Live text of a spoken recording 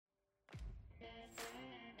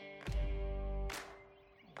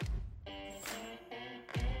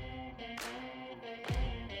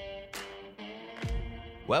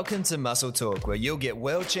Welcome to Muscle Talk, where you'll get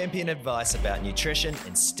world champion advice about nutrition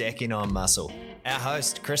and stacking on muscle. Our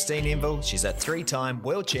host, Christine Enville, she's a 3-time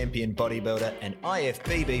world champion bodybuilder, an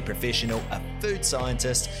IFBB professional, a food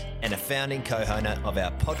scientist, and a founding co-owner of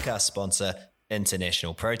our podcast sponsor,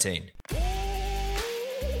 International Protein.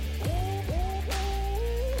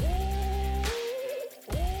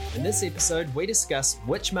 In this episode, we discuss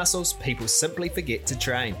which muscles people simply forget to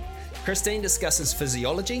train. Christine discusses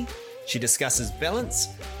physiology, she discusses balance,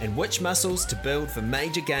 and which muscles to build for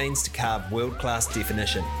major gains to carve world-class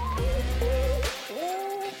definition.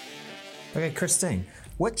 Okay, Christine,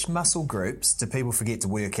 which muscle groups do people forget to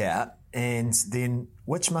work out? And then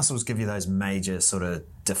which muscles give you those major sort of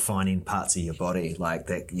defining parts of your body, like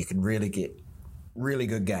that you can really get really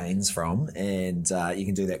good gains from, and you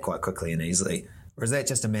can do that quite quickly and easily? Or is that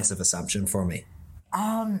just a massive assumption for me?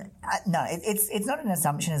 No, it's not an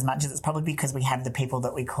assumption as much as it's probably because we have the people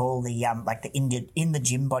that we call the in the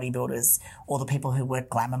gym bodybuilders, or the people who work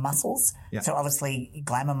glamour muscles. Yep. So obviously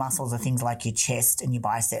glamour muscles are things like your chest and your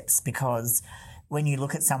biceps, because when you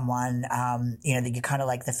look at someone, you kind of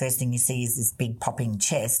like the first thing you see is this big popping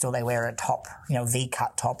chest, or they wear a top,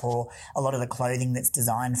 V-cut top, or a lot of the clothing that's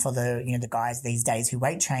designed for the guys these days who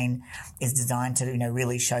weight train is designed to,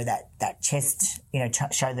 really show that chest,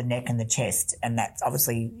 show the neck and the chest. And that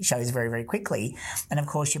obviously shows very, very quickly. And of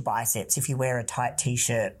course your biceps, if you wear a tight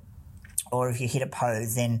t-shirt, or if you hit a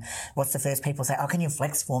pose, then what's the first people say? Oh, can you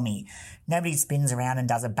flex for me? Nobody spins around and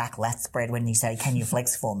does a back lat spread when you say, can you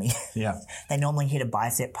flex for me? Yeah. They normally hit a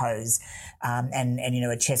bicep pose, and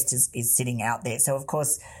a chest is sitting out there. So, of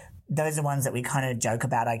course, those are ones that we kind of joke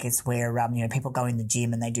about, I guess, where, people go in the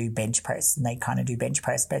gym and they do bench press, and they kind of do bench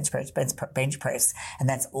press, and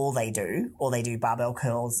that's all they do. Or they do barbell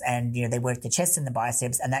curls, and, they work the chest and the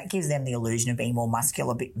biceps, and that gives them the illusion of being more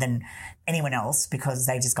muscular than anyone else, because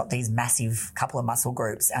they just got these massive couple of muscle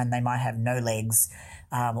groups, and they might have no legs,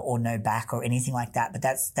 or no back or anything like that. But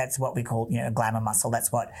that's what we call, a glamour muscle.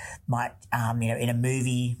 That's what might, in a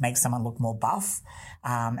movie make someone look more buff.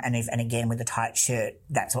 And again, with a tight shirt,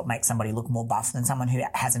 that's what makes somebody look more buff than someone who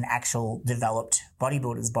has an actual developed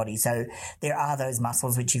bodybuilder's body. So there are those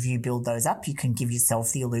muscles which, if you build those up, you can give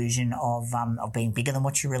yourself the illusion of being bigger than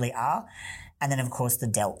what you really are. And then, of course, the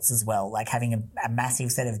delts as well. Like having a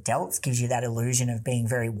massive set of delts gives you that illusion of being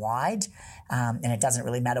very wide. And it doesn't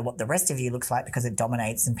really matter what the rest of you looks like, because it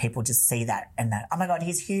dominates, and people just see that and that, oh my God,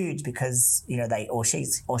 he's huge, because,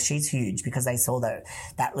 she's huge because they saw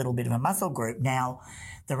that little bit of a muscle group. Now,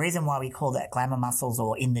 the reason why we call that glamour muscles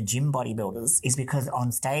or in the gym bodybuilders is because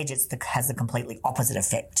on stage has the completely opposite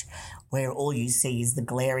effect, where all you see is the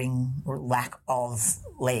glaring lack of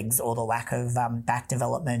legs, or the lack of back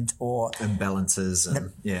development, or imbalances.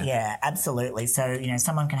 Yeah, absolutely. So,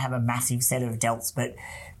 someone can have a massive set of delts, but,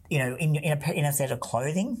 in a set of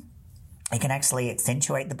clothing, it can actually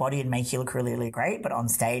accentuate the body and make you look really, really great. But on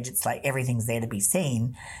stage, it's like everything's there to be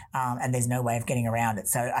seen, and there's no way of getting around it.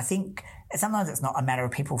 So I think sometimes it's not a matter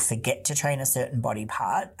of people forget to train a certain body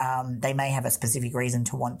part. They may have a specific reason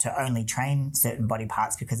to want to only train certain body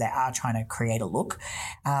parts because they are trying to create a look.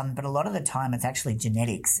 But a lot of the time it's actually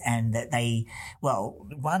genetics, and that they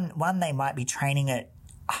might be training it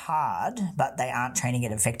hard, but they aren't training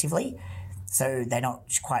it effectively. So they're not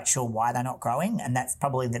quite sure why they're not growing, and that's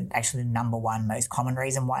probably the number one most common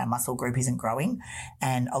reason why a muscle group isn't growing.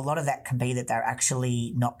 And a lot of that can be that they're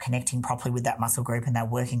actually not connecting properly with that muscle group, and they're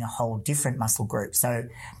working a whole different muscle group. So,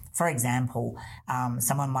 for example,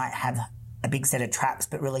 someone might have a big set of traps,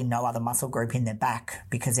 but really no other muscle group in their back,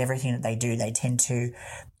 because everything that they do, they tend to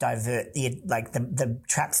divert the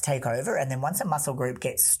traps take over. And then once a muscle group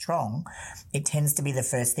gets strong, it tends to be the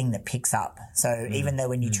first thing that picks up. So even though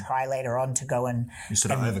when you try later on to go and you're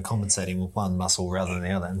sort of overcompensating with one muscle rather than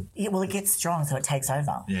the other. Yeah, well, it gets strong, so it takes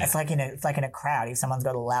over. Yeah. It's like in a crowd. If someone's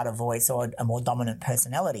got a louder voice or a more dominant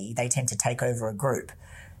personality, they tend to take over a group.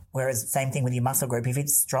 Whereas same thing with your muscle group. If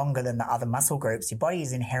it's stronger than the other muscle groups, your body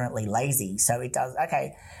is inherently lazy. So it does,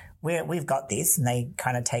 okay, we've got this, and they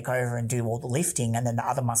kind of take over and do all the lifting, and then the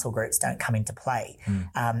other muscle groups don't come into play.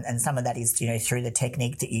 And some of that is, through the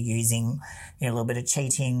technique that you're using, a little bit of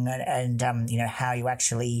cheating and how you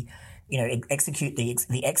actually, execute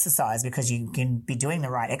the exercise, because you can be doing the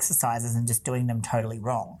right exercises and just doing them totally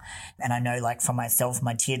wrong. And I know, like for myself,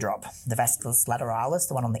 my teardrop, the vascularis lateralis,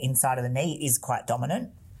 the one on the inside of the knee, is quite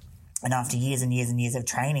dominant. And after years and years and years of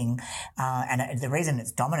training, and the reason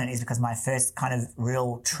it's dominant is because my first kind of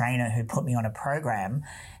real trainer who put me on a program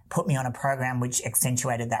which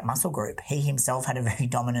accentuated that muscle group. He himself had a very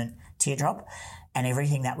dominant teardrop. And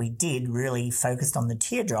everything that we did really focused on the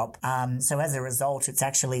teardrop. So as a result, it's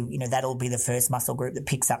actually, that'll be the first muscle group that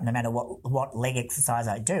picks up no matter what leg exercise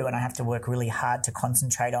I do. And I have to work really hard to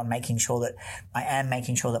concentrate on making sure that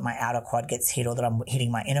my outer quad gets hit or that I'm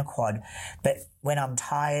hitting my inner quad. But when I'm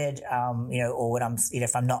tired, or when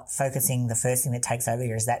if I'm not focusing, the first thing that takes over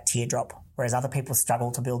here is that teardrop. Whereas other people struggle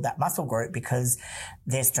to build that muscle group because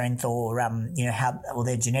their strength or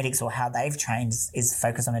their genetics or how they've trained is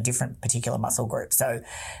focused on a different particular muscle group. So,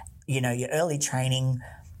 your early training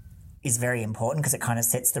is very important because it kind of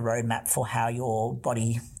sets the roadmap for how your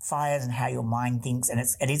body fires and how your mind thinks. And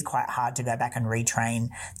it is quite hard to go back and retrain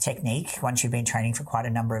technique once you've been training for quite a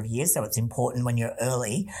number of years. So it's important when you're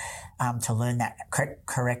early to learn that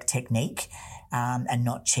correct technique. And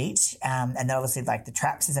not cheat. And then obviously like the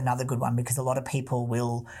traps is another good one because a lot of people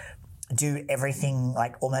will do everything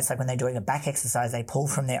almost like when they're doing a back exercise, they pull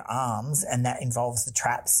from their arms and that involves the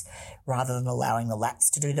traps rather than allowing the lats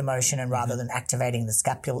to do the motion and rather than activating the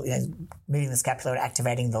scapula, moving the scapula and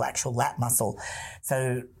activating the actual lat muscle.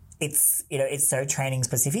 So it's so training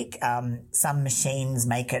specific. Some machines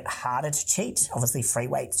make it harder to cheat. Obviously free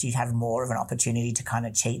weights, you have more of an opportunity to kind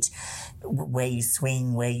of cheat where you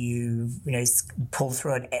swing, where you pull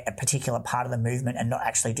through a particular part of the movement and not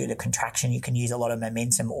actually do the contraction. You can use a lot of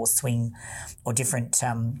momentum or swing or different,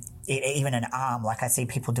 even an arm. Like I see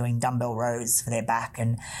people doing dumbbell rows for their back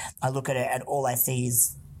and I look at it and all I see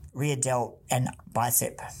is rear delt and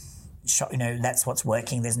bicep. That's what's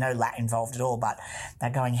working. There's no lat involved at all, but they're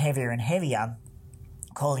going heavier and heavier,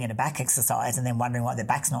 calling it a back exercise and then wondering why their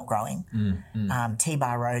back's not growing.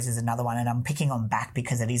 T-bar rows is another one, and I'm picking on back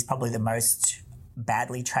because it is probably the most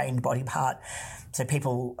badly trained body part. So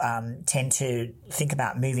people tend to think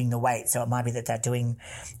about moving the weight. So it might be that they're doing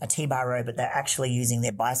a T-bar row, but they're actually using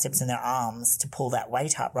their biceps and their arms to pull that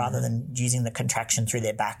weight up rather than using the contraction through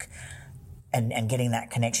their back. And getting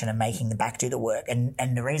that connection and making the back do the work.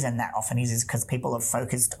 And the reason that often is because people are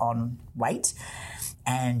focused on weight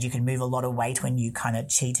and you can move a lot of weight when you kind of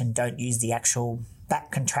cheat and don't use the actual back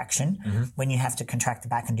contraction. When you have to contract the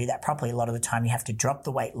back and do that properly, a lot of the time you have to drop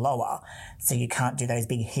the weight lower so you can't do those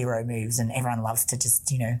big hero moves and everyone loves to just,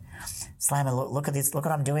 slam a look at this, look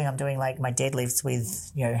what I'm doing. I'm doing like my deadlifts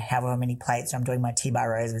with, however many plates. I'm doing my T-bar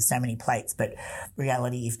rows with so many plates, but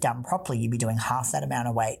reality, if done properly, you'd be doing half that amount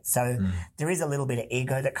of weight. So there is a little bit of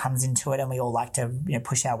ego that comes into it and we all like to,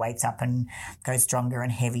 push our weights up and go stronger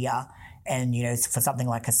and heavier. And, for something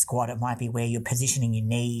like a squat, it might be where you're positioning your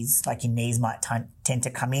knees, like your knees might tend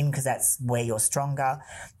to come in because that's where you're stronger.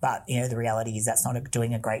 But, the reality is that's not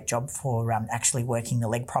doing a great job for actually working the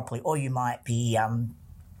leg properly. Or you might be,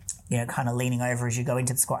 kind of leaning over as you go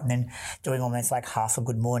into the squat and then doing almost like half a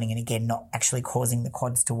good morning and again, not actually causing the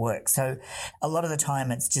quads to work. So a lot of the time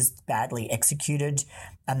it's just badly executed.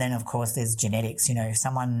 And then of course there's genetics, if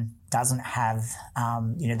someone doesn't have,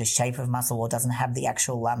 the shape of muscle or doesn't have the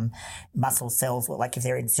actual muscle cells, like if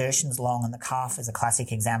their insertion's long and the calf is a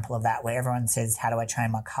classic example of that where everyone says, how do I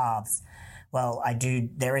train my calves? Well,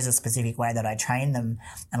 there is a specific way that I train them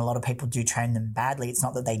and a lot of people do train them badly. It's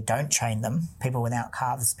not that they don't train them. People without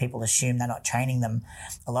calves, people assume they're not training them.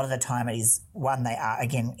 A lot of the time it is, one, they are,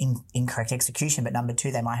 again, incorrect execution, but number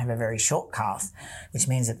two, they might have a very short calf, which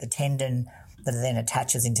means that the tendon that then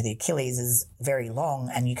attaches into the Achilles is very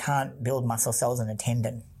long and you can't build muscle cells in a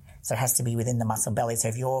tendon. So it has to be within the muscle belly. So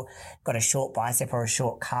if you've got a short bicep or a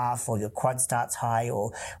short calf or your quad starts high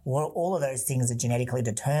or all of those things are genetically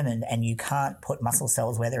determined and you can't put muscle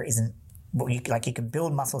cells where there isn't, you can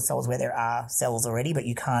build muscle cells where there are cells already, but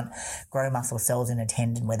you can't grow muscle cells in a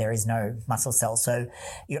tendon where there is no muscle cells. So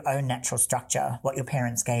your own natural structure, what your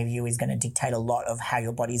parents gave you is going to dictate a lot of how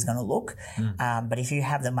your body is going to look. But if you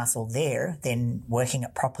have the muscle there, then working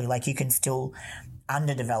it properly, like you can still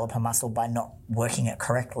underdevelop a muscle by not working it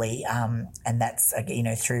correctly, and that's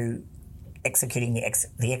through executing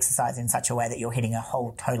the exercise in such a way that you're hitting a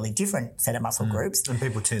whole totally different set of muscle groups. And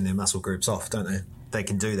people turn their muscle groups off, don't they? They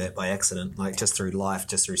can do that by accident, like just through life,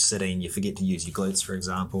 just through sitting. You forget to use your glutes, for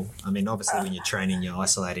example. I mean, obviously when you're training, you're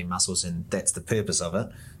isolating muscles and that's the purpose of it,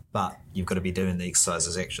 but you've got to be doing the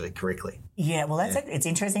exercises actually correctly. Yeah, well, it's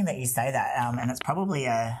interesting that you say that, and it's probably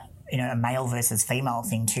a male versus female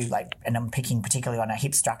thing too, and I'm picking particularly on a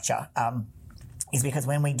hip structure, is because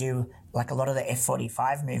when we do like a lot of the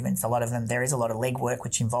F45 movements, a lot of them, there is a lot of leg work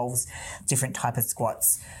which involves different type of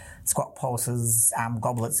squats, squat pulses,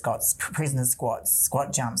 goblet squats, prisoner squats,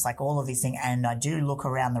 squat jumps, like all of these things. And I do look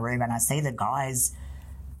around the room and I see the guys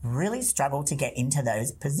really struggle to get into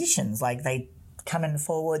those positions. Like they coming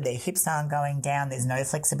forward, their hips aren't going down, there's no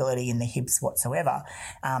flexibility in the hips whatsoever.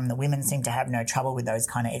 The women seem to have no trouble with those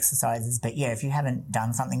kind of exercises. But yeah, if you haven't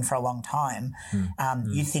done something for a long time,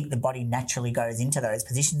 you think the body naturally goes into those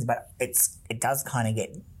positions, but it does kind of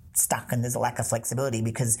get stuck and there's a lack of flexibility,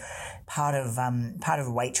 because part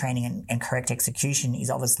of weight training and correct execution is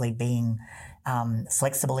obviously being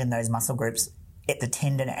flexible in those muscle groups at the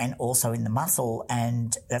tendon and also in the muscle.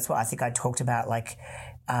 And that's what I think I talked about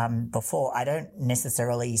before. I don't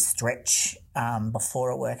necessarily stretch before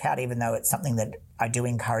a workout, even though it's something that I do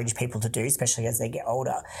encourage people to do, especially as they get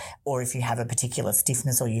older, or if you have a particular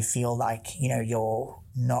stiffness or you feel like, you're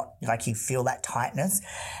not, like you feel that tightness.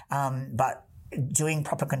 But doing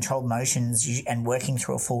proper controlled motions and working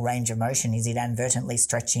through a full range of motion is inadvertently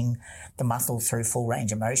stretching the muscle through full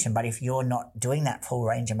range of motion. But if you're not doing that full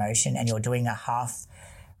range of motion and you're doing a half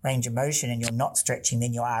range of motion and you're not stretching,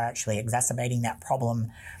 then you are actually exacerbating that problem.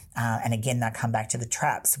 And again, I come back to the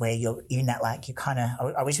traps where you're in that,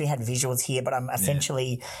 I wish we had visuals here, but I'm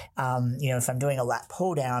essentially, if I'm doing a lat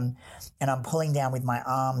pull down and I'm pulling down with my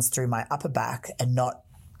arms through my upper back and not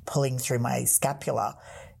pulling through my scapula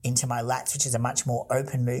into my lats, which is a much more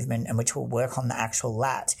open movement and which will work on the actual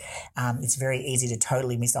lat, it's very easy to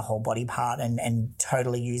totally miss a whole body part and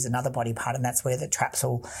totally use another body part, and that's where the traps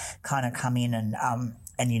will kind of come in.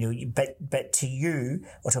 But to you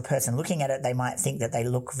or to a person looking at it, they might think that they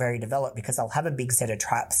look very developed because they'll have a big set of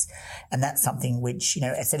traps, and that's something which,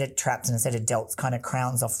 a set of traps and a set of delts kind of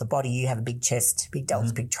crowns off the body. You have a big chest, big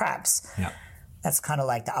delts, big traps. Yeah. That's kind of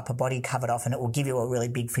like the upper body covered off, and it will give you a really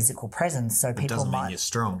big physical presence. So people doesn't mean you're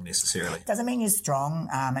strong necessarily. Doesn't mean you're strong,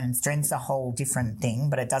 and strength's a whole different thing,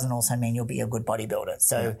 but it doesn't also mean you'll be a good bodybuilder.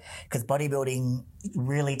 So, because bodybuilding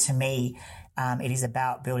really, to me, it is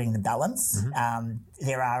about building the balance.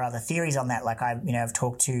 There are other theories on that. Like I've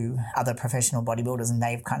talked to other professional bodybuilders, and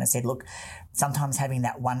they've kind of said, look, sometimes having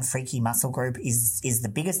that one freaky muscle group is the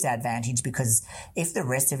biggest advantage, because if the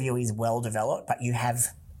rest of you is well developed, but you have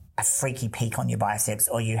a freaky peak on your biceps,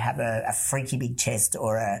 or you have a freaky big chest,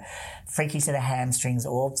 or a freaky set of hamstrings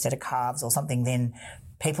or set of calves or something, then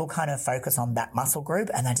people kind of focus on that muscle group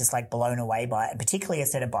and they're just blown away by it. And particularly a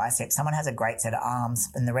set of biceps. Someone has a great set of arms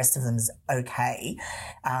and the rest of them's okay.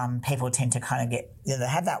 People tend to kind of get, they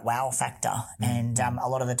have that wow factor. And a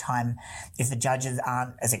lot of the time, if the judges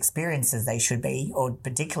aren't as experienced as they should be, or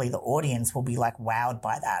particularly the audience will be wowed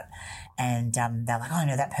by that. And they're like, oh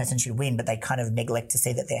no, that person should win. But they kind of neglect to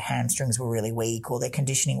see that their hamstrings were really weak, or their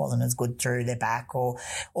conditioning wasn't as good through their back, or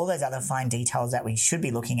all those other fine details that we should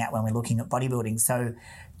be looking at when we're looking at bodybuilding. So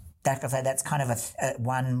that's kind of a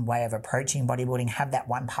one way of approaching bodybuilding. Have that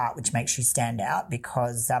one part which makes you stand out,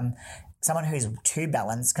 because someone who's too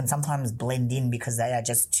balanced can sometimes blend in because they are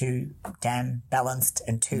just too damn balanced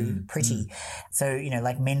and too pretty. So,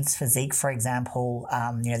 like men's physique, for example,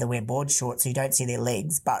 they wear board shorts so you don't see their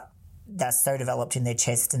legs, but they're so developed in their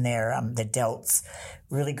chest and their delts.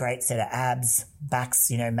 Really great set of abs.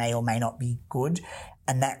 Backs, may or may not be good.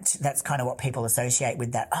 And that's kind of what people associate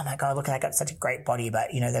with that. Oh my God, look, they got such a great body,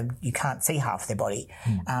 but you can't see half their body.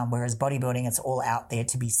 Whereas bodybuilding, it's all out there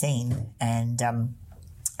to be seen, and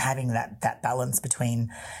having that balance between,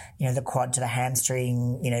 the quad to the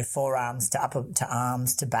hamstring, forearms to upper to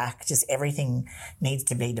arms to back, just everything needs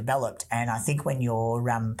to be developed. And I think when you're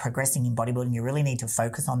progressing in bodybuilding, you really need to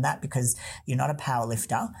focus on that, because you're not a power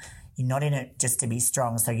lifter. You're not in it just to be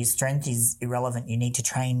strong. So your strength is irrelevant. You need to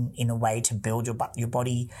train in a way to build your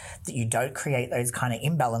body that you don't create those kind of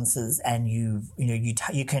imbalances, and you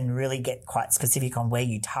can really get quite specific on where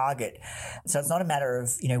you target. So it's not a matter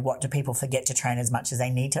of, what do people forget to train, as much as they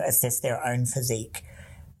need to assess their own physique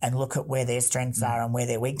and look at where their strengths are and where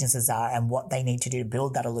their weaknesses are and what they need to do to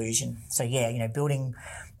build that illusion. So yeah, building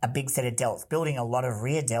a big set of delts, building a lot of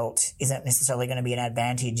rear delt isn't necessarily going to be an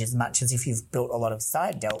advantage as much as if you've built a lot of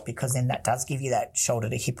side delt, because then that does give you that shoulder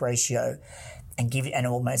to hip ratio and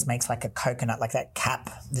almost makes like a coconut, like that cap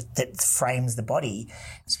that frames the body.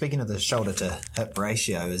 Speaking of the shoulder to hip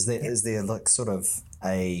ratio, is there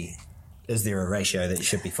a ratio that you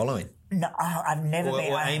should be following? No, I've never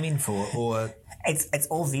been. Or aiming for, or... It's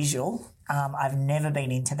all visual. I've never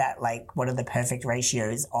been into that, what are the perfect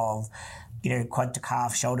ratios of, quad to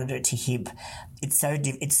calf, shoulder to hip. It's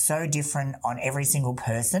so different on every single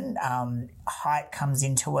person. Height comes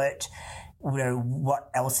into it. What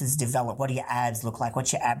else is developed? What do your abs look like?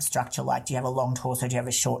 What's your ab structure like? Do you have a long torso? Do you have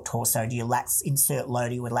a short torso? Do your lats insert low?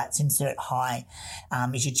 Do your lats insert high?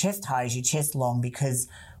 Is your chest high? Is your chest long? Because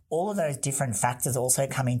all of those different factors also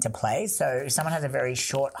come into play. So if someone has a very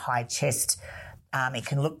short, high chest, it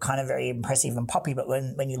can look kind of very impressive and poppy, but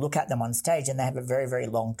when you look at them on stage and they have a very, very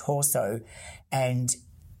long torso, and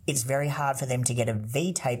it's very hard for them to get a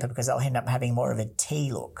V taper because they'll end up having more of a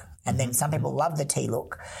T look. And then some people love the T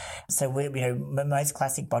look. So most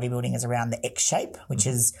classic bodybuilding is around the X shape, which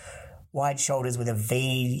is wide shoulders with a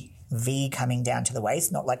V coming down to the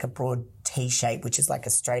waist, not like a broad T shape, which is like a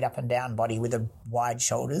straight up and down body with a wide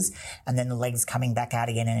shoulders, and then the legs coming back out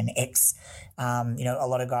again in an X. A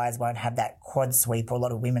lot of guys won't have that quad sweep, or a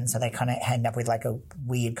lot of women, so they kind of end up with like a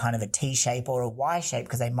weird kind of a T shape or a Y shape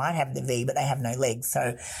because they might have the V, but they have no legs.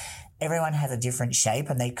 So everyone has a different shape,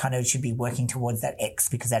 and they kind of should be working towards that X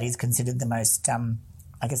because that is considered the most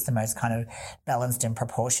the most kind of balanced and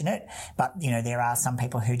proportionate. But, there are some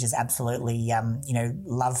people who just absolutely,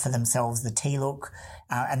 love for themselves the T look.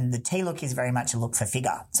 And the T look is very much a look for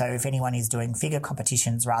figure. So if anyone is doing figure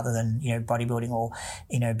competitions rather than, bodybuilding or,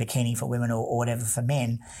 bikini for women or whatever for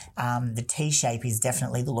men, the T shape is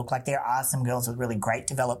definitely the look. Like there are some girls with really great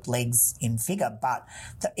developed legs in figure, but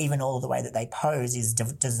even all of the way that they pose is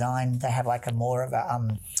designed. They have like a more of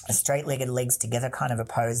a straight-legged legs together kind of a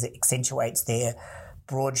pose that accentuates their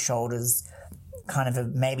broad shoulders, kind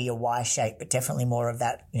of maybe a Y shape, but definitely more of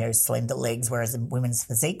that, slender legs. Whereas the women's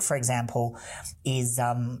physique, for example, is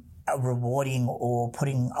rewarding or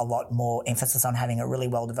putting a lot more emphasis on having a really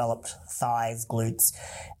well-developed thighs, glutes,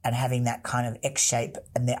 and having that kind of X shape,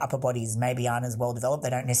 and their upper bodies maybe aren't as well developed. They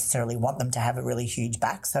don't necessarily want them to have a really huge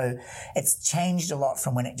back. So it's changed a lot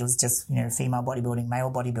from when it was just, female bodybuilding,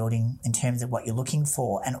 male bodybuilding in terms of what you're looking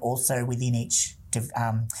for, and also within each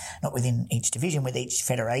not within each division, with each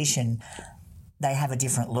federation, they have a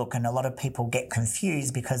different look. And a lot of people get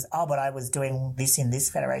confused because, but I was doing this in this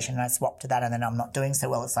federation and I swapped to that and then I'm not doing so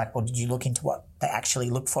well. It's like, well, did you look into what they actually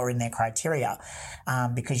look for in their criteria?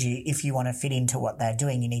 Because if you want to fit into what they're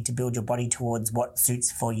doing, you need to build your body towards what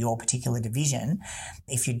suits for your particular division.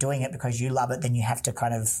 If you're doing it because you love it, then you have to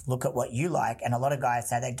kind of look at what you like. And a lot of guys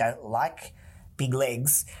say they don't like big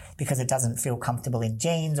legs because it doesn't feel comfortable in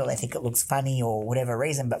jeans, or they think it looks funny or whatever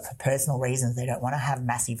reason, but for personal reasons they don't want to have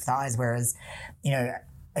massive thighs. Whereas a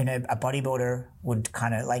bodybuilder would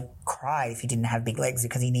kind of like cry if he didn't have big legs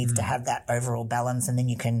because he needs to have that overall balance. And then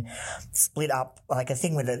you can split up like a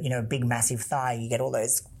thing with a big massive thigh. You get all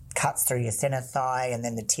those cuts through your center thigh, and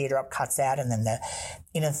then the teardrop cuts out, and then the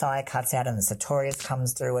inner thigh cuts out, and the sartorius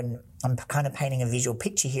comes through. And I'm kind of painting a visual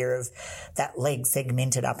picture here of that leg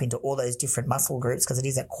segmented up into all those different muscle groups, because it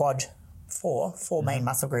is a quad four main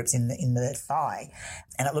muscle groups in the thigh,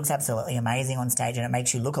 and it looks absolutely amazing on stage, and it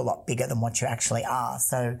makes you look a lot bigger than what you actually are.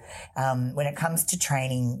 So when it comes to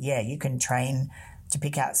training, you can train to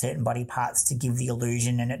pick out certain body parts to give the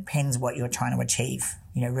illusion, and it depends what you're trying to achieve.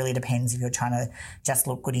 Really depends if you're trying to just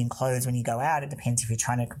look good in clothes when you go out. It depends if you're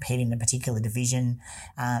trying to compete in a particular division,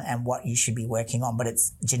 and what you should be working on. But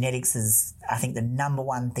genetics is, I think, the number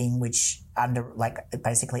one thing which it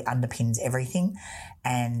basically underpins everything.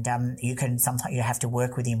 And sometimes you have to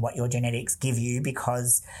work within what your genetics give you,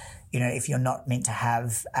 because if you're not meant to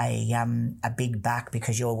have a big back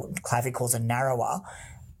because your clavicles are narrower,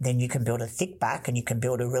 then you can build a thick back and you can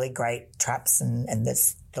build a really great traps and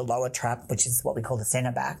the lower trap, which is what we call the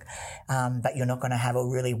center back. But you're not going to have a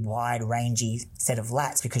really wide, rangy set of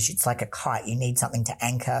lats because it's like a kite. You need something to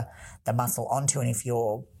anchor the muscle onto. And if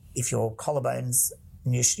your collarbones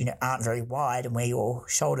aren't very wide, and where your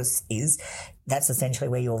shoulders is, that's essentially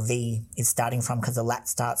where your V is starting from, because the lat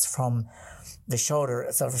starts from the shoulder,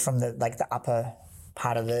 sort of from the upper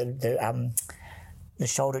part of the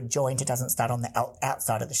shoulder joint. It doesn't start on the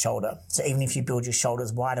outside of the shoulder. So even if you build your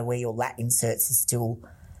shoulders wider, where your lat inserts is still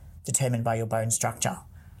determined by your bone structure,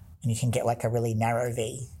 and you can get like a really narrow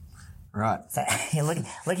V. Right. So you're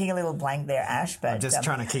looking a little blank there, Ash. But I'm just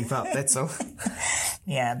trying to keep up, that's all.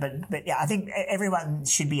 Yeah, but I think everyone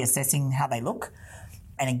should be assessing how they look.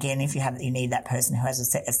 And again, if you need that person who has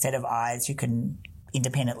a set of eyes who can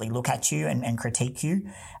independently look at you and critique you.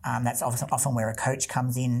 That's often where a coach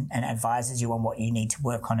comes in and advises you on what you need to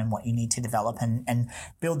work on and what you need to develop, and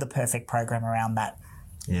build the perfect program around that.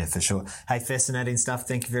 Yeah, for sure. Hey, fascinating stuff.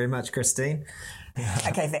 Thank you very much, Christine.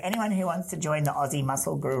 Okay, for anyone who wants to join the Aussie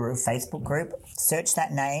Muscle Guru Facebook group, search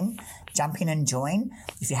that name, jump in and join.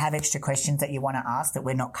 If you have extra questions that you want to ask that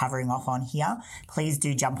we're not covering off on here, please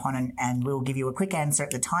do jump on and we'll give you a quick answer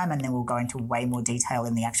at the time, and then we'll go into way more detail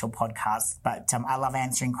in the actual podcast. But I love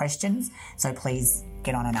answering questions, so please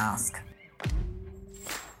get on and ask.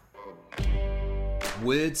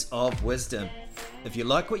 Words of wisdom. If you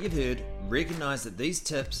like what you've heard, recognise that these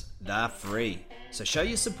tips, they're free. So show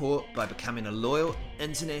your support by becoming a loyal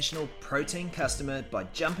international protein customer by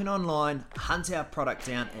jumping online, hunt our product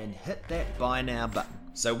down, and hit that buy now button.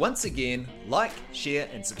 So once again, like, share,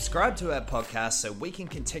 and subscribe to our podcast so we can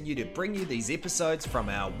continue to bring you these episodes from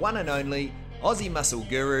our one and only Aussie muscle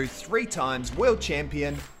guru, 3 times world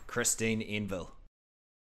champion, Christine Enville.